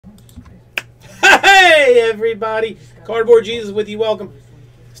everybody. Cardboard Jesus with you. Welcome.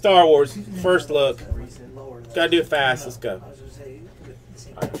 Star Wars. First look. Gotta do it fast. Let's go.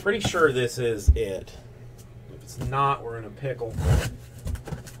 I'm pretty sure this is it. If it's not, we're in a pickle.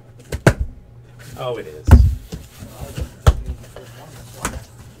 Oh, it is.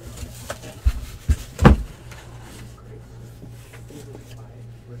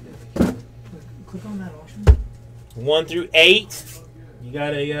 Click on that auction. 1 through 8. You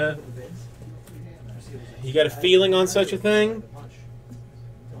got a feeling on such a thing?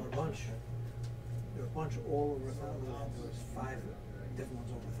 A bunch. There were a bunch all over 1,000. There was 5 different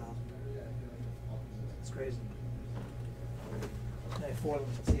ones over 1,000. It's crazy. I have 4 of them.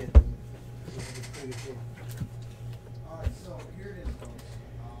 Let's see it. It's pretty good too. Alright, so here it is, folks.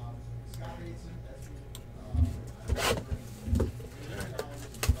 Scott Bateson.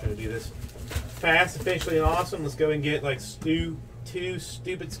 Gonna do this fast, efficiently, and awesome. Let's go and get like 2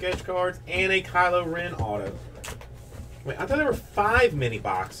 stupid sketch cards and a Kylo Ren auto. Wait, I thought there were 5 mini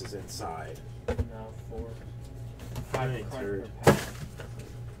boxes inside. No, 4. 5 cards per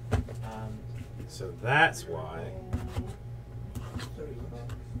pack. So that's why.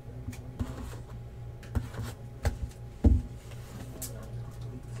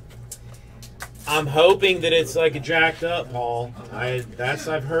 I'm hoping that it's like a jacked up, Paul.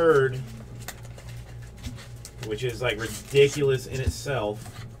 I've heard, which is like ridiculous in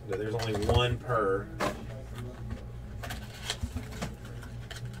itself that there's only 1 per.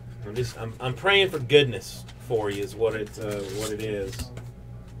 I'm praying for goodness for you is what it is.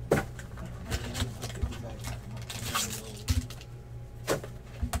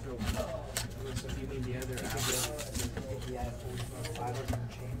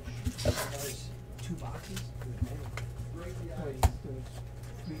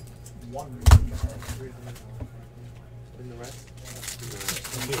 And the rest?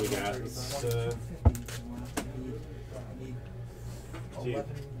 Here we got. Dude,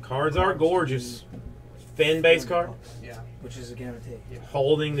 cards are gorgeous. Finn base card. Yeah, which is a guarantee.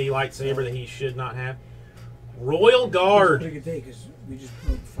 Holding the lightsaber that he should not have. Royal Guard. Pretty good day because we just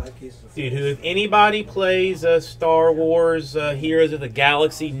broke 5 cases of Dude, who if anybody plays Star Wars Heroes of the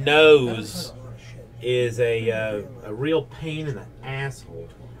Galaxy knows is a real pain in the asshole.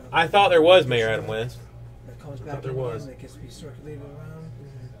 I thought there was Mayor Adam West. That comes I back thought there was. that gets to be circulated around.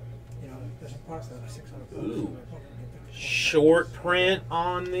 You know, there's parts that are 600. Ooh. Short print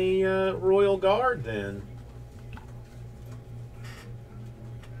on the Royal Guard then.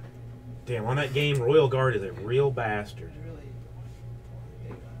 Damn, on that game, Royal Guard is a real bastard.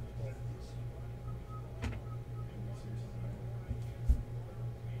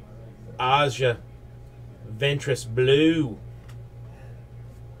 Aja Ventress Blue.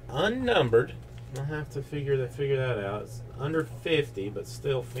 Unnumbered. I'll have to figure that out. It's under 50, but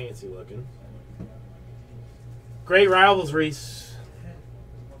still fancy looking. Great rivalries.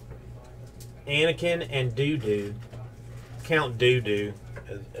 Anakin and Doo-Doo. Count Doo-Doo,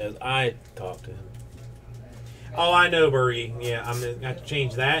 as I talk to him. Oh, I know, Burgie. Yeah, I'm gonna have to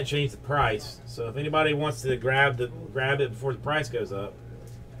change that and change the price. So if anybody wants to grab it before the price goes up.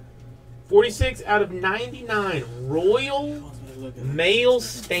 46 out of 99. Royal Mail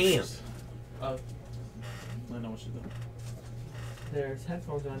Stamp. Oh. I know what you're doing. There's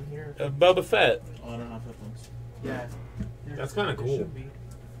headphones on here. Boba Fett. Oh, I don't have headphones. Yeah. That's kind of cool. Should be. You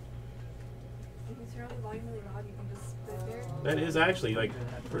can turn on the volume really loud. You can just put it there. That is actually like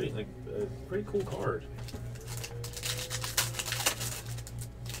a pretty cool card.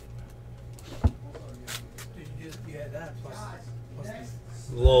 You had that plus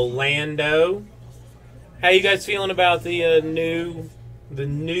Little Lando. How you guys feeling about the new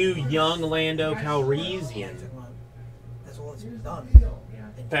young Lando Calrissian? That's all it's done.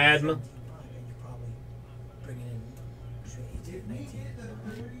 Padma.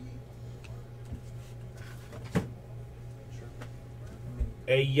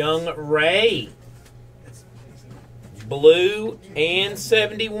 A young Ray. Blue and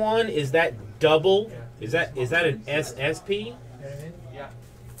 71. Is that double? Is that an SSP? Yeah.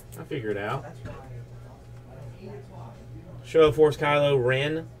 I'll figure it out. Show of Force Kylo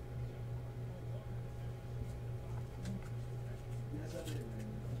Ren.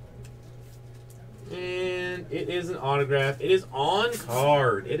 And it is an autograph. It is on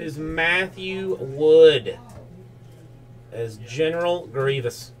card. It is Matthew Wood as General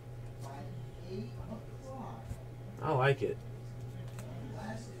Grievous. I like it.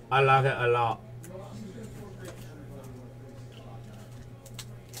 I like it a lot.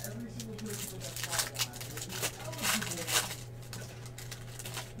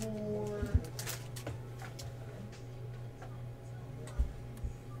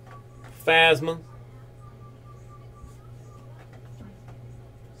 Phasma.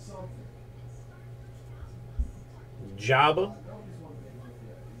 Jabba.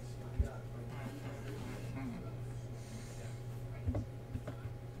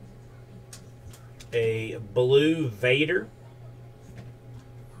 A blue Vader.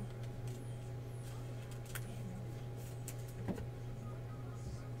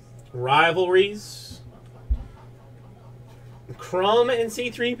 Rivalries. Crumb and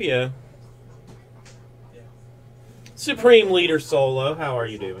C-3PO. Supreme Leader Solo, how are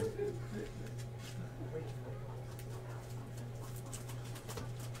you doing?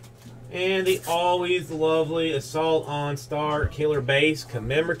 And the always lovely Assault on Star Killer Base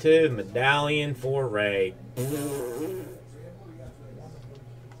commemorative medallion for Rey.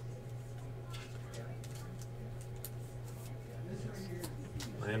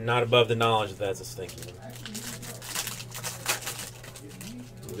 I am not above the knowledge that that's a stinky one.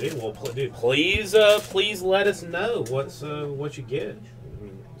 Dude, well, dude, please let us know what you get. I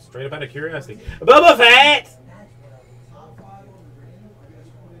mean, straight up out of curiosity. Boba Fett!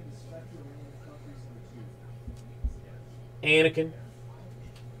 Anakin.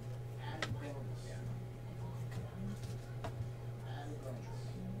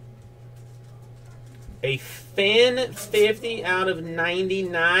 A Finn 50 out of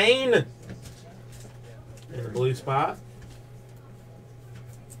 99 in the blue spot.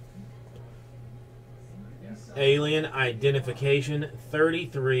 Alien Identification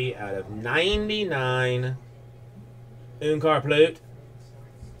 33 out of 99. Unkar Plut.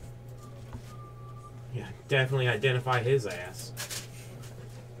 Yeah, definitely identify his ass.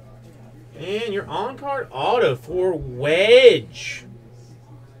 And your on-card auto for Wedge.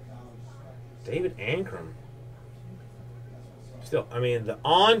 David Ankrum. Still, I mean, the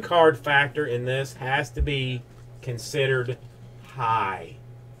on-card factor in this has to be considered high.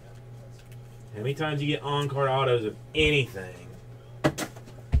 How many times you get on-card autos of anything?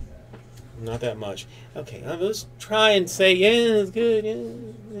 Not that much. Okay, let's try and say, yeah, it's good. Yeah.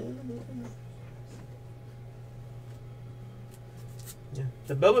 Yeah.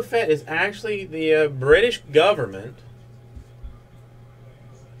 The Boba Fett is actually the British government,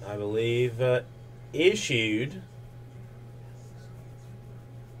 I believe, issued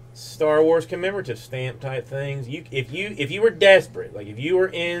Star Wars commemorative stamp type things. If you were desperate, like if you were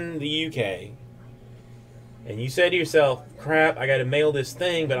in the UK and you said to yourself, crap, I got to mail this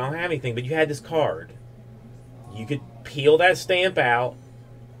thing, but I don't have anything, but you had this card, you could peel that stamp out,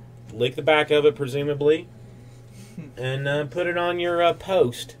 lick the back of it presumably, and put it on your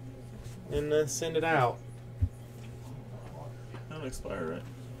post and send it out. That'll expire, right?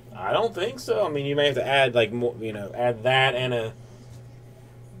 I don't think so. I mean, you may have to add like more, add that and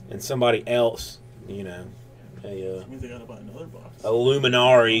somebody else, That means they gotta buy another box. a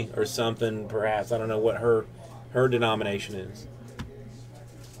luminary or something, perhaps. I don't know what her denomination is.